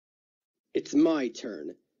It's my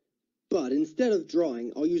turn. But instead of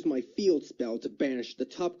drawing, I'll use my field spell to banish the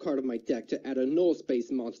top card of my deck to add a null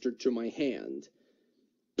space monster to my hand.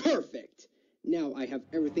 Perfect! Now I have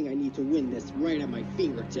everything I need to win this right at my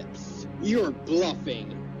fingertips. You're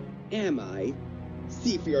bluffing! Am I?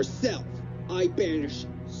 See for yourself! I banish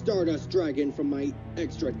Stardust Dragon from my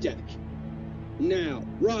extra deck. Now,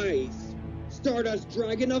 rise! Stardust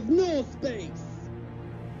Dragon of Null Space!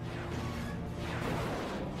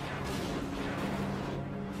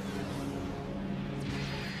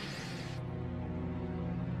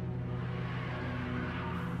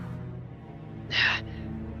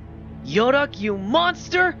 Yodak, you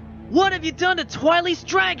monster! What have you done to Twily's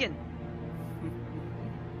dragon? You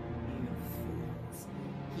fools.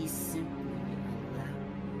 He simply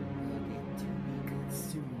allowed it to be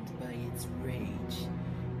consumed by its rage.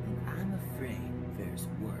 And I'm afraid there's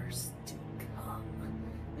worse to come.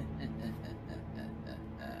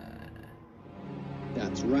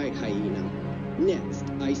 That's right, Hyena. Next,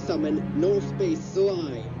 I summon Null Space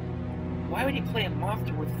Slime. Why would he play a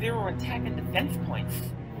monster with 0 attack and defense points?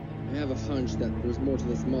 I have a hunch that there's more to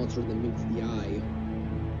this monster than meets the eye.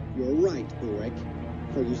 You're right, Ulrich.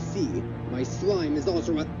 For you see, my slime is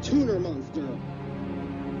also a tuner monster.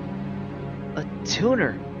 A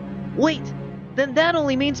tuner? Wait, then that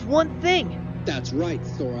only means one thing. That's right,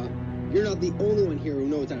 Sora. You're not the only one here who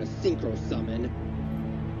knows how to synchro summon.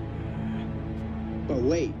 But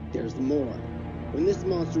wait, there's more. When this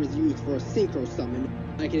monster is used for a synchro summon,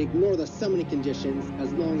 I can ignore the summoning conditions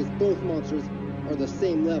as long as both monsters are the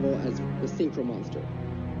same level as the synchro monster.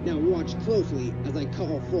 Now watch closely as I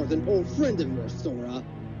call forth an old friend of yours, Sora.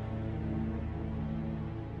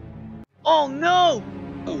 Oh no!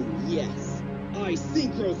 Oh yes, I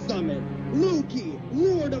synchro summon Loki,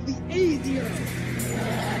 Lord of the Aesir!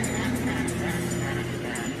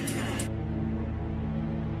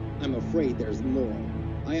 I'm afraid there's more.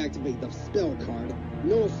 I activate the spell card,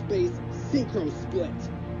 Null Space Synchro Split.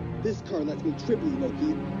 This card lets me tribute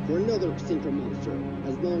Loki for another synchro monster,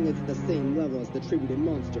 as long as it's the same level as the tributed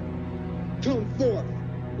monster. Come forth,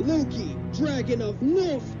 Loki, Dragon of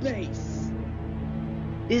Null Space!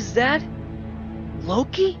 Is that...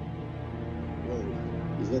 Loki? Whoa,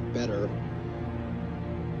 he's looked better.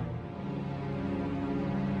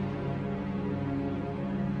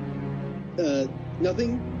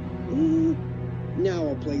 Nothing? Now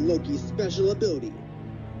I'll play Loki's special ability.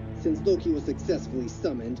 Since Loki was successfully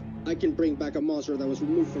summoned, I can bring back a monster that was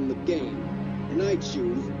removed from the game. And I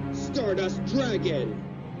choose Stardust Dragon!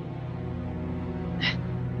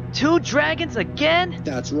 2 dragons again?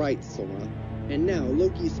 That's right, Sora. And now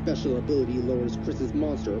Loki's special ability lowers Chris's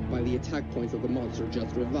monster by the attack points of the monster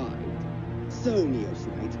just revived. So, Neos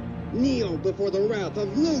Knight, kneel before the wrath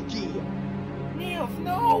of Loki! Niels,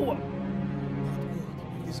 no!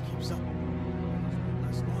 If this keeps up, it won't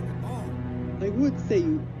last long at all. I would say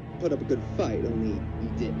you put up a good fight, only you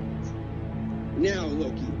didn't. Now,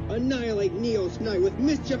 Loki, annihilate Neos Knight with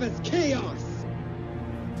mischievous chaos!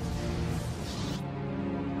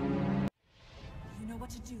 You know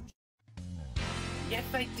what to do. Yes,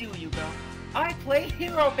 I do, Hugo. I play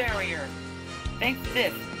Hero Barrier! Thanks to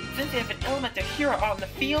this, since there's an element of hero on the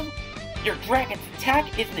field, your dragon's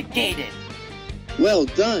attack is negated. Well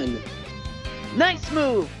done! Nice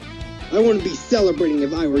move! I wouldn't be celebrating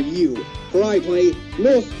if I were you, for I play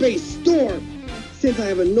Null Space Storm! Since I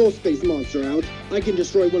have a Null Space monster out, I can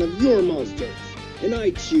destroy one of your monsters. And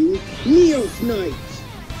I choose Neos Knight!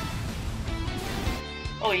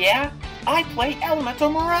 Oh yeah? I play Elemental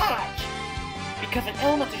Mirage! Because an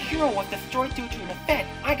elemental hero was destroyed due to an effect,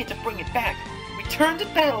 I get to bring it back. Return to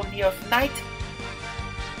battle, Neos Knight!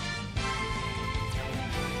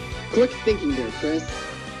 Quick thinking there, Chris.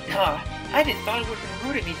 I just thought it would have been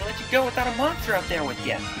rude of me to let you go without a monster out there with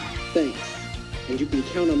you. Thanks. And you can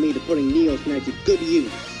count on me to putting Neos Knight to good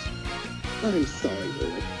use. I'm sorry,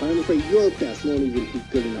 Ulrich, but I'm afraid your best won't even be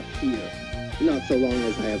good enough here. Not so long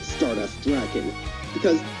as I have Stardust Dragon.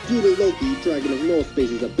 Because due to Loki, Dragon of Null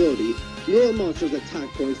Space's ability, your monster's attack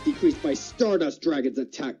points decrease by Stardust Dragon's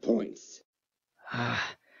attack points.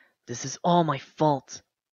 This is all my fault.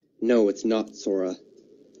 No, it's not, Sora.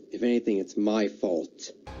 If anything, it's my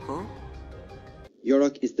fault. Huh?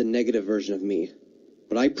 Yorok is the negative version of me.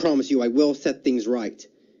 But I promise you I will set things right.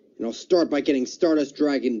 And I'll start by getting Stardust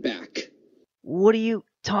Dragon back. What are you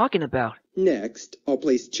talking about? Next, I'll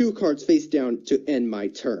place 2 cards face down to end my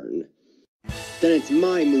turn. Then it's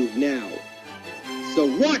my move now. So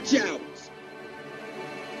watch out!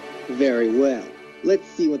 Very well. Let's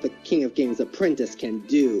see what the King of Games apprentice can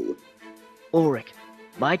do. Ulrich,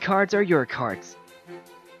 my cards are your cards.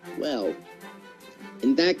 Well,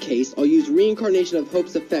 In that case, I'll use Reincarnation of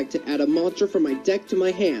Hope's effect to add a monster from my deck to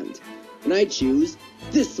my hand. And I choose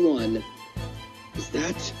this one. Is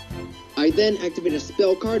that? I then activate a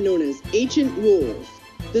spell card known as Ancient Rules.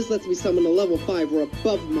 This lets me summon a level 5 or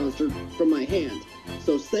above monster from my hand.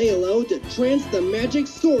 So say hello to Trance the Magic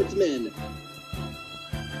Swordsman!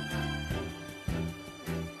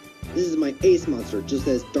 This is my ace monster, just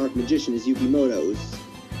as Dark Magician is Yukimoto's.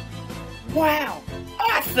 Wow!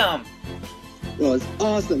 Awesome! Well, as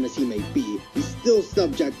awesome as he may be, he's still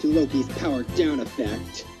subject to Loki's power down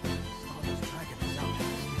effect. Stardust Dragon is out there.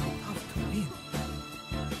 It's tough to win.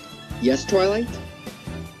 Yes, Twilight?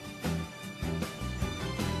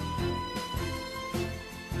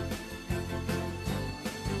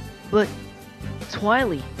 But,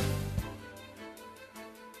 Twilight,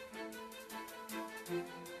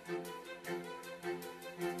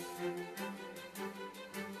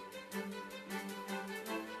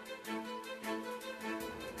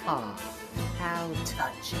 Aw, how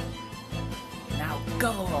touching. Now go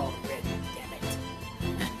already, damn it.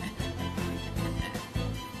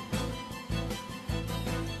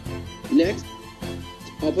 Next,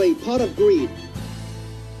 I'll play Pot of Greed,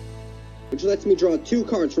 which lets me draw 2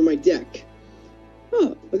 cards from my deck.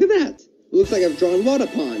 Oh, look at that! Looks like I've drawn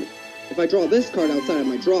Wadapon. If I draw this card outside of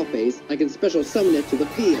my draw phase, I can special summon it to the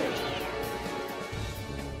field.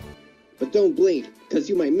 But don't blink, because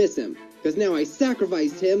you might miss him, because now I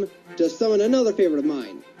sacrificed him to summon another favorite of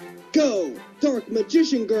mine. Go, Dark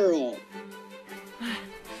Magician Girl!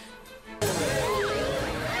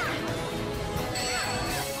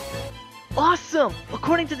 awesome!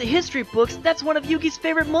 According to the history books, that's one of Yugi's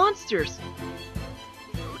favorite monsters.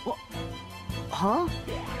 Huh? Oh,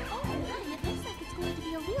 my, it looks like it's going to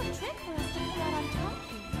be a real trick for us to pull out on top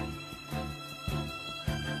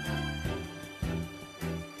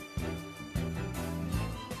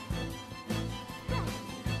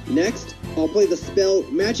here. Next, I'll play the spell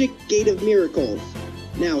Magic Gate of Miracles.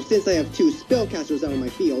 Now, since I have 2 spellcasters out on my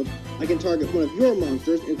field, I can target one of your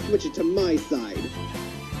monsters and switch it to my side.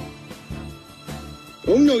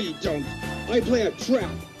 Oh no you don't! I play a trap,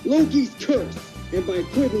 Loki's Curse, and by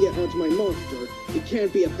equipping it onto my monster, it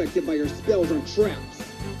can't be affected by your spells or traps.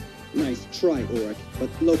 Nice try, Auric, but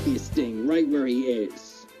Loki is staying right where he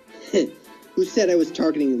is. Who said I was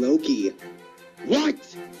targeting Loki?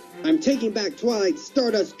 What? I'm taking back Twilight's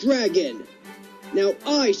Stardust Dragon! Now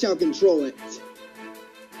I shall control it!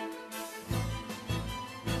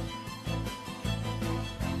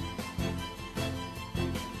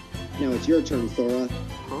 Now it's your turn, Sora.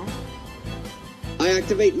 Huh? I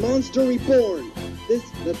activate Monster Reborn! This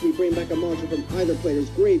lets me bring back a monster from either player's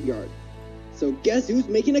graveyard. So guess who's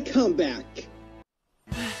making a comeback?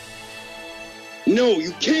 No,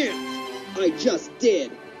 you can't! I just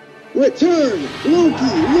did! Return! Loki,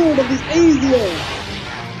 Lord of the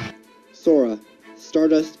Aesir! Sora,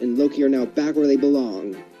 Stardust and Loki are now back where they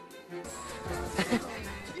belong.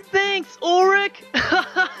 Thanks, Auric!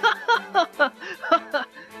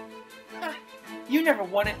 You never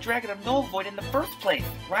wanted Dragon of Null Void in the first place,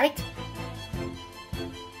 right?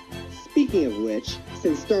 Speaking of which,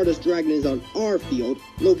 since Stardust Dragon is on our field,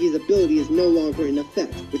 Loki's ability is no longer in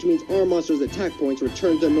effect, which means our monster's attack points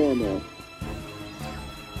return to normal.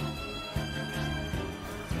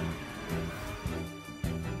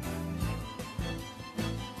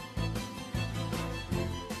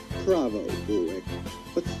 Bravo, Ulrich.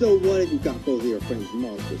 But so what if you got both of your friends'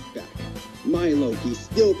 monsters back? My Loki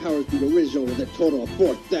still powers the original with a total of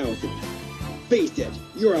 4,000. Face it,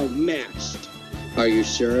 you're outmatched. Are you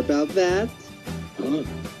sure about that? Huh?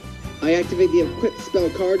 I activate the equipped spell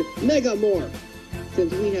card, Mega Morph!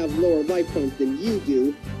 Since we have lower life points than you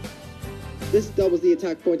do, this doubles the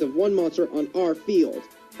attack points of one monster on our field.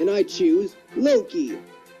 And I choose Loki.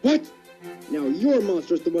 What? Now your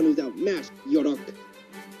monster's the one who's outmatched, Yorok.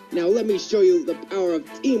 Now let me show you the power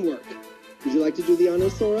of teamwork. Would you like to do the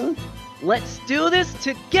honors, Sora? Let's do this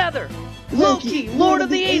together! Loki, Lord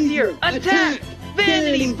of the Aesir, attack!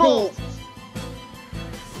 Vanity Bolt!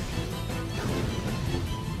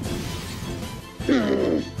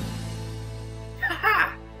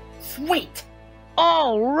 Haha! Sweet!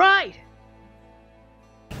 Alright!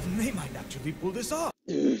 They might actually pull this off.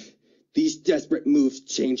 These desperate moves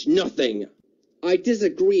change nothing. I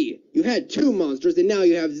disagree. You had 2 monsters and now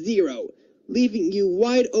you have 0, leaving you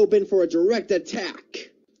wide open for a direct attack.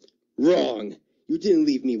 Wrong. You didn't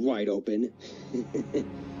leave me wide open.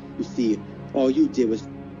 You see, all you did was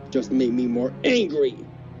just make me more angry.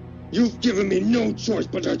 You've given me no choice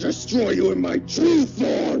but to destroy you in my true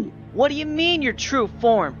form. What do you mean your true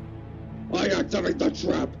form? I activate the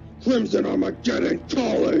trap, Crimson Armageddon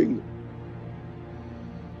calling.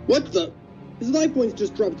 What the? His life points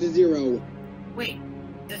just dropped to 0. Wait,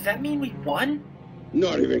 does that mean we won?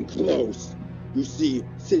 Not even close. You see,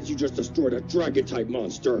 since you just destroyed a dragon-type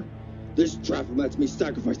monster, this trap lets me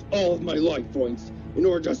sacrifice all of my life points in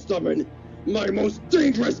order to summon my most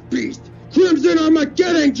dangerous beast, Crimson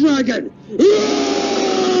Armageddon Dragon!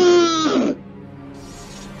 Ah!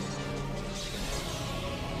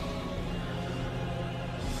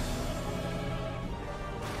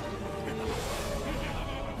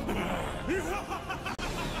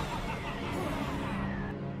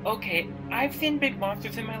 Okay, I've seen big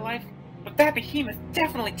monsters in my life, but that behemoth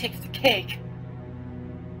definitely takes the cake.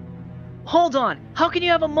 Hold on! How can you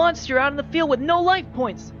have a monster out in the field with no life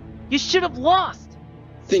points? You should have lost!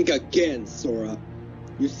 Think again, Sora.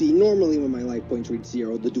 You see, normally when my life points reach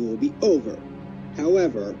 0, the duel will be over.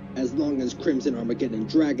 However, as long as Crimson Armageddon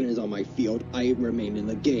Dragon is on my field, I remain in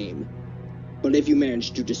the game. But if you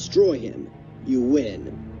manage to destroy him, you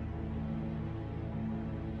win.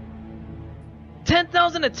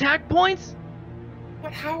 10,000 attack points?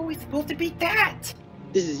 But how are we supposed to beat that?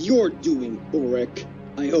 This is your doing, Ulrich.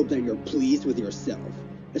 I hope that you're pleased with yourself.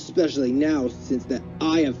 Especially now, since that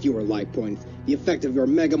I have fewer life points, the effect of your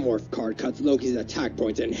Megamorph card cuts Loki's attack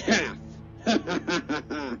points in half!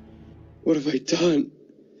 What have I done?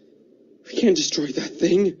 I can't destroy that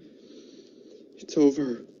thing. It's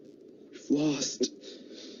over. We've lost.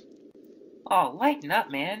 Oh, lighten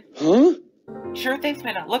up, man. Huh? Sure, things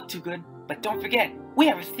may not look too good, but don't forget, we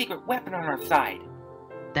have a secret weapon on our side.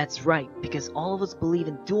 That's right, because all of us believe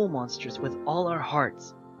in duel monsters with all our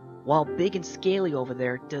hearts, while Big and Scaly over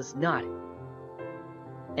there does not.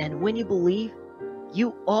 And when you believe,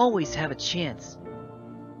 you always have a chance.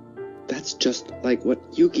 That's just like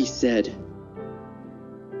what Yuki said.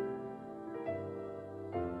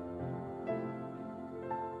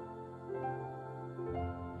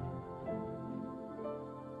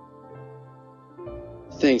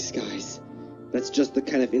 Thanks, guys. That's just the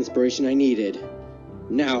kind of inspiration I needed.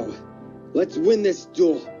 Now, let's win this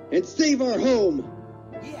duel and save our home!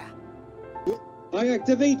 Yeah. I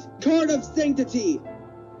activate Card of Sanctity!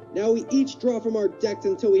 Now we each draw from our decks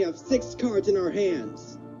until we have 6 cards in our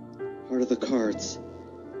hands. Heart of the cards,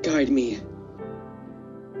 guide me.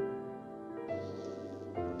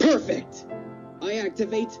 Perfect! I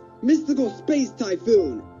activate Mystical Space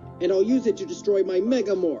Typhoon, and I'll use it to destroy my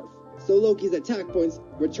Megamorph, so Loki's attack points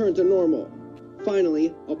return to normal.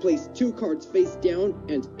 Finally, I'll place 2 cards face down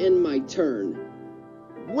and end my turn.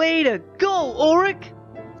 Way to go, Ulrich!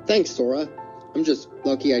 Thanks, Sora. I'm just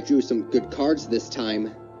lucky I drew some good cards this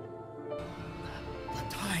time. The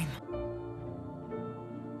time.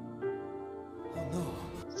 Oh no.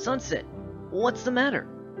 Sunset, what's the matter?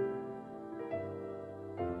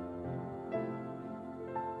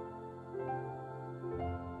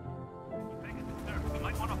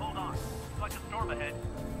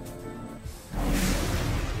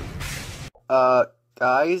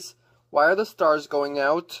 Guys, why are the stars going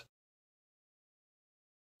out?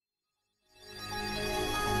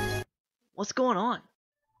 What's going on?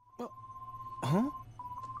 Huh?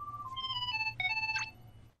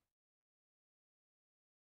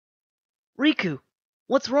 Riku,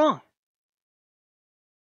 what's wrong?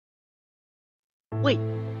 Wait,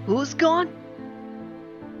 who's gone?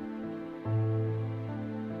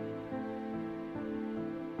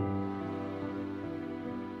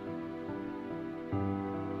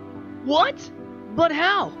 What? But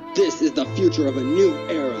how? This is the future of a new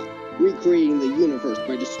era, recreating the universe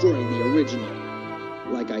by destroying the original.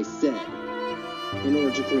 Like I said, in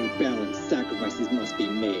order to create balance, sacrifices must be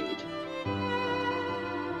made.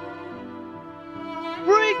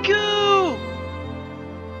 Riku!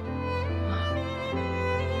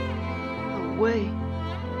 No way.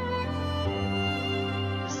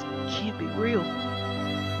 This can't be real.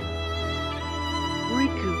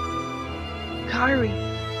 Riku, Kairi,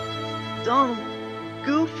 Donald,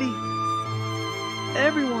 Goofy,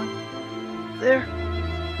 everyone, they're...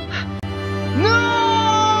 No!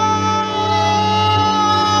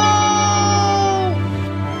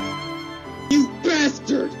 You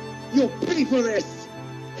bastard! You'll pay for this!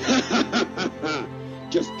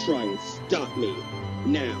 Just try and stop me.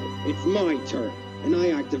 Now, it's my turn, and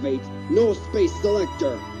I activate Null Space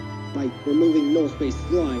Selector. By removing Null Space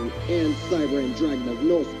Slime and Cyber and Dragon of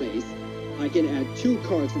Null Space, I can add 2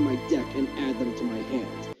 cards from my deck and add them to my hand.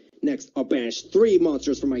 Next, I'll banish 3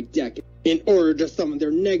 monsters from my deck in order to summon their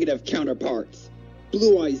negative counterparts.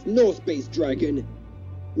 Blue Eyes Null Space Dragon,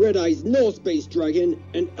 Red Eyes Null Space Dragon,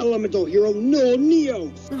 and Elemental Hero Null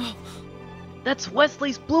Neos! That's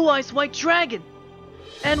Wesley's Blue Eyes White Dragon!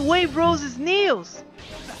 And Wave Rose's Neos!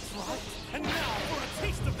 That's right. And now for a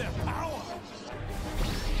taste of their power.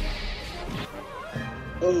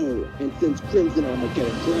 Oh, and since Crimson Armor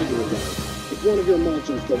getting dragon again, if one of your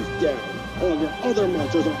monsters goes down, all of your other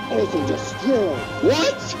monsters are also destroyed.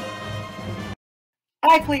 What?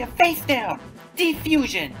 I play a face down!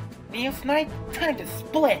 Defusion! Neo Snipe, time to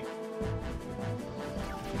split!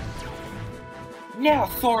 Now,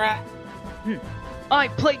 Sora! I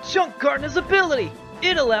play Chunk Gardener's ability!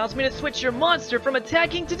 It allows me to switch your monster from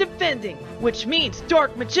attacking to defending, which means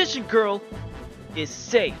Dark Magician Girl is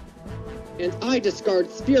safe. And I discard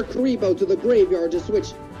Sphere Karibo to the graveyard to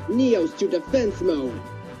switch Neos to defense mode.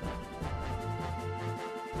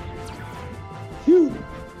 Phew,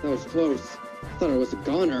 that was close. Thought I was a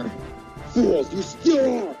goner. Fools, you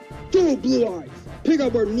still are! Go, Blue Eyes! Pick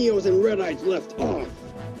up where Neos and Red Eyes left off!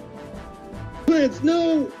 Prince,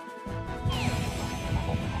 no!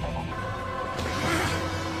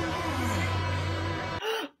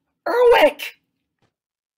 Erwick!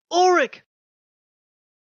 Ulrich!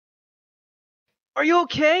 Are you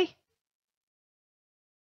okay?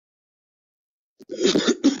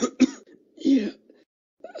 Yeah,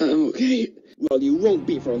 I'm okay. Well, you won't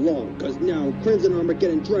be for long, cause now Crimson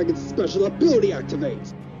Armageddon Dragon's special ability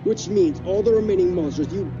activates, which means all the remaining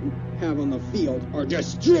monsters you have on the field are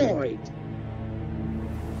destroyed!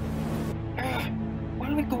 What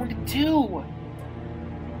are we going to do?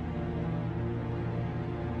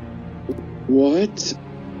 What?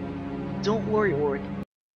 Don't worry, Ulrich.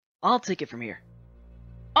 I'll take it from here.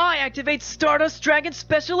 I activate Stardust Dragon's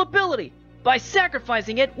special ability! By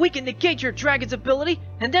sacrificing it, we can negate your dragon's ability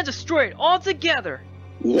and then destroy it altogether!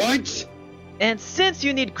 What? And since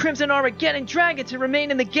you need Crimson Armageddon Dragon to remain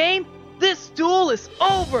in the game, this duel is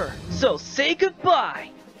over! So say goodbye!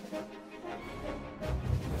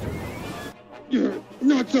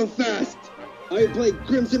 Not so fast! I play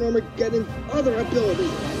Crimson Armageddon's other ability!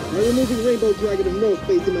 By removing Rainbow Dragon of no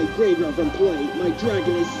space in my graveyard from play, my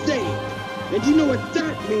dragon is saved! And you know what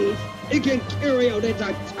that means? It can carry out its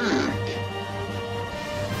attack!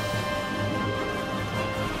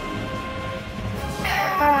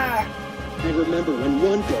 And remember, when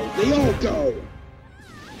one goes, they all go!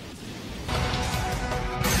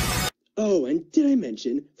 Oh, and did I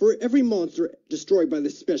mention, for every monster destroyed by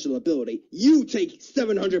this special ability, you take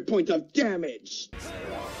 700 points of damage!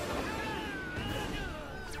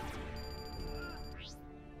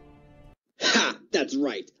 Ha! That's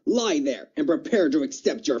right! Lie there, and prepare to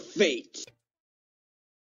accept your fate!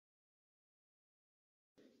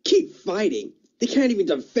 Keep fighting! They can't even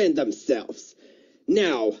defend themselves!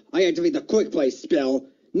 Now, I activate the Quick Play spell,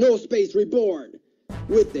 No Space Reborn!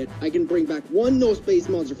 With it, I can bring back one No Space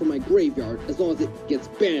monster from my graveyard as long as it gets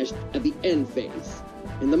banished at the end phase.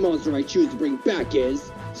 And the monster I choose to bring back is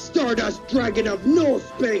Stardust Dragon of No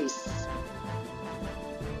Space! I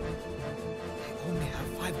only have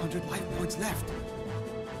 500 life points left.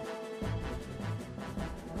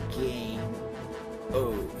 Game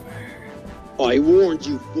over. I warned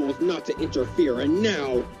you fools not to interfere, and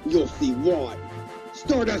now you'll see why.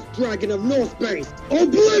 Stardust Dragon of No Space,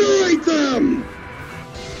 obliterate them!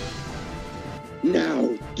 Now,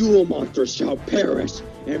 dual monsters shall perish,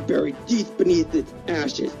 and buried deep beneath its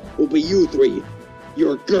ashes will be you three,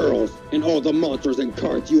 your girls, and all the monsters and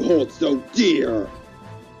cards you hold so dear.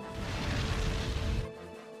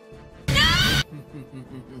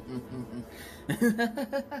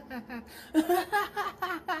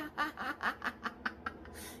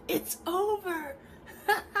 It's over!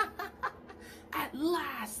 At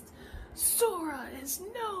last, Sora is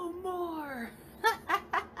no more!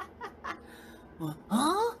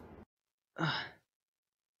 Huh?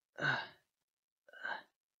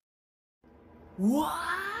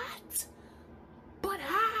 What? But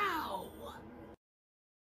how?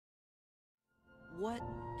 What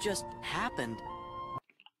just happened?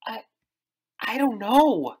 I don't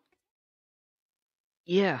know.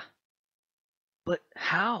 Yeah. But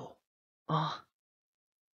how?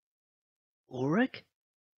 Ulrich?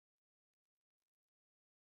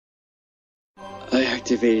 I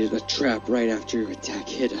activated a trap right after your attack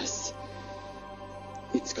hit us.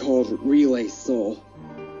 It's called Relay Soul.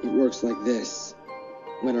 It works like this.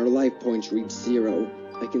 When our life points reach 0,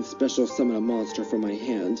 I can special summon a monster from my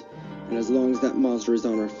hand, and as long as that monster is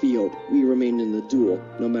on our field, we remain in the duel,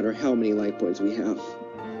 no matter how many life points we have.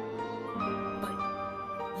 But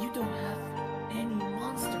you don't have any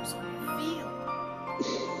monsters on your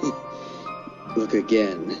field. Look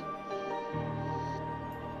again.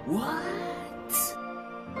 What?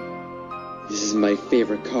 This is my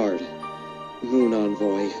favorite card, Moon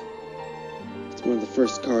Envoy. It's one of the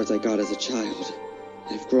first cards I got as a child.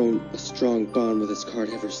 I've grown a strong bond with this card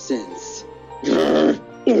ever since. Grr!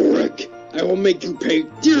 Ulrich! I will make you pay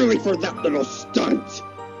dearly for that little stunt!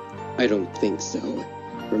 I don't think so.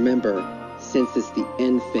 Remember, since it's the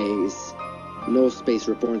end phase, Null Space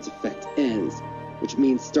Reborn's effect ends, which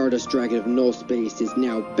means Stardust Dragon of Null Space is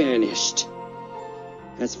now banished.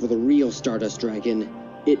 As for the real Stardust Dragon,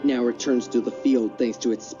 it now returns to the field thanks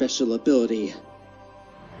to its special ability.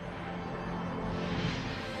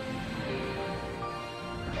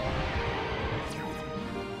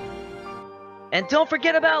 And don't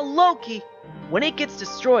forget about Loki! When it gets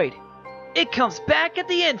destroyed, it comes back at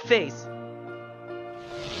the end phase!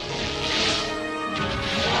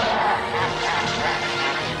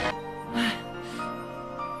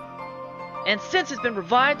 And since it's been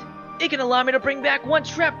revived, it can allow me to bring back one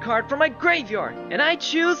trap card from my graveyard, and I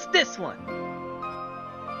choose this one.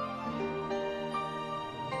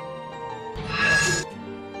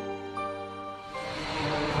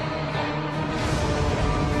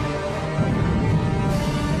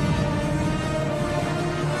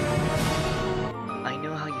 I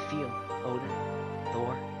know how you feel, Odin,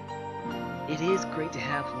 Thor. It is great to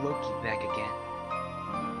have Loki back again.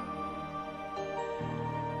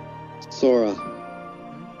 Sora.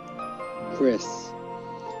 Chris.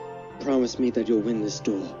 Promise me that you'll win this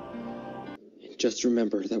duel. And just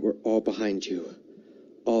remember that we're all behind you.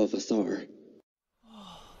 All of us are.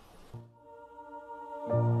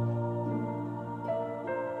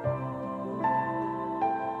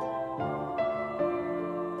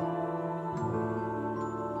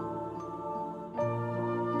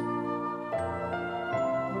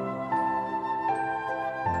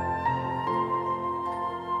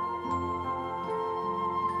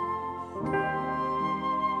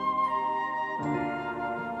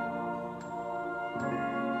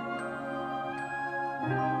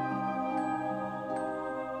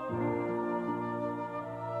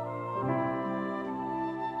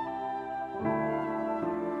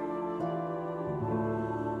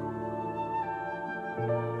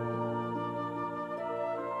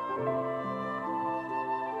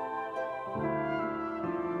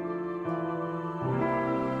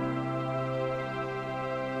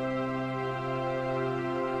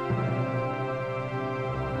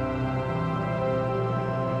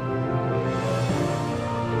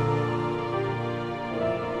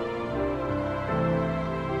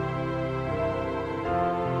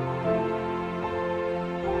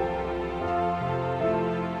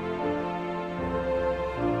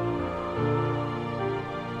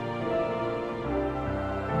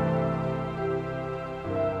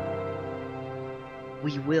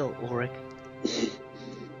 We will, Auric.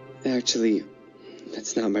 Actually,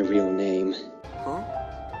 that's not my real name. Huh?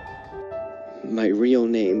 My real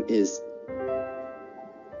name is...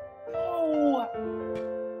 No!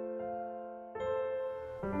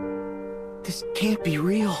 This can't be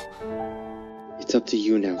real. It's up to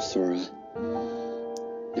you now, Sora.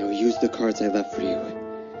 Now use the cards I left for you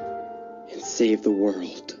and save the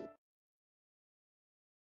world.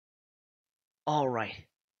 Alright.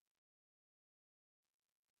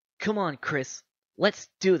 Come on, Chris. Let's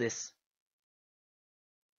do this.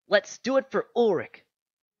 Let's do it for Auric.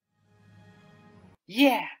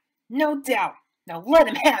 Yeah, no doubt. Now let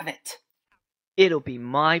him have it. It'll be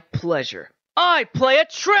my pleasure. I play a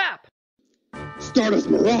trap!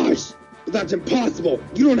 Stardust Mirage! But that's impossible!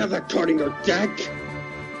 You don't have that card in your deck!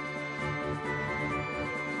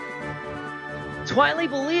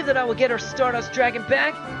 Twilight believed that I would get her Stardust Dragon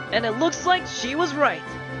back, and it looks like she was right.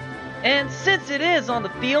 And since it is on the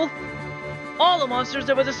field, all the monsters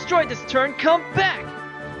that were destroyed this turn come back!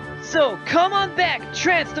 So come on back,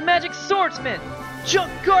 Trance the Magic Swordsman,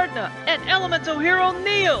 Junk Gardener, and Elemental Hero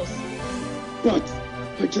Niels! But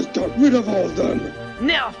I just got rid of all of them!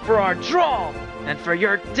 Now for our draw, and for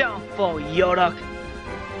your downfall, Yodak!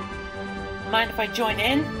 Mind if I join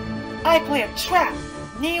in? I play a trap!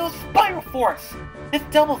 Neo Spiral Force! This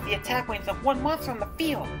doubles the attack range of one monster on the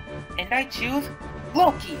field, and I choose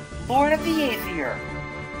Loki, Lord of the Aesir.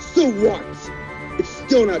 So what? It's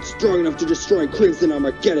still not strong enough to destroy Crimson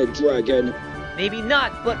Armageddon Dragon. Maybe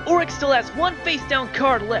not, but Auric still has one face-down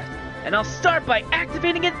card left, and I'll start by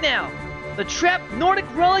activating it now. The Trap Nordic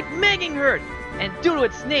Relic Magging Herd, and due to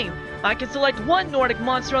its name, I can select one Nordic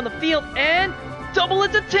monster on the field and double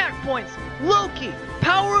its attack points. Loki,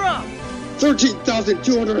 power up!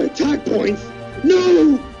 13,200 attack points?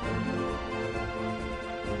 No!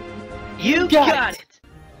 You got it!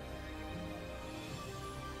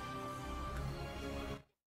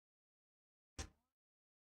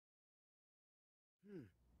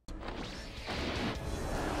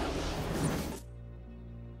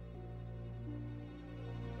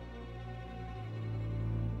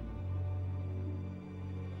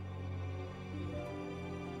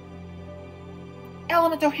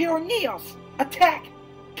 Elemental Hero Niels! Attack!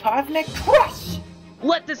 Cosmic Crush!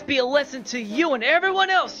 Let this be a lesson to you and everyone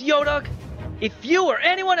else, Yodog! If you or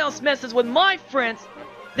anyone else messes with my friends,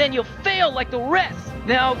 then you'll fail like the rest!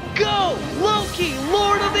 Now go! Loki,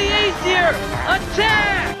 Lord of the Aesir!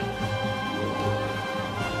 Attack!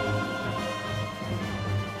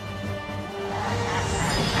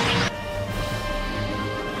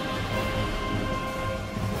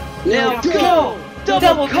 Now go!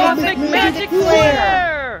 Double Cosmic Magic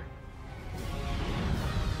Flare!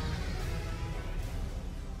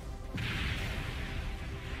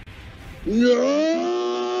 No!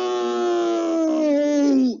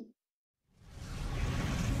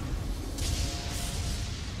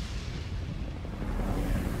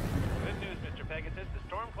 Good news, Mr. Pegasus. The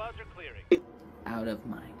storm clouds are clearing. Out of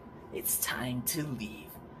mind. It's time to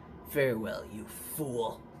leave. Farewell, you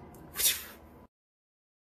fool.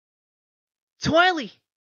 Twily!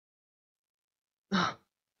 I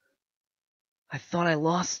thought I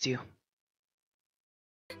lost you.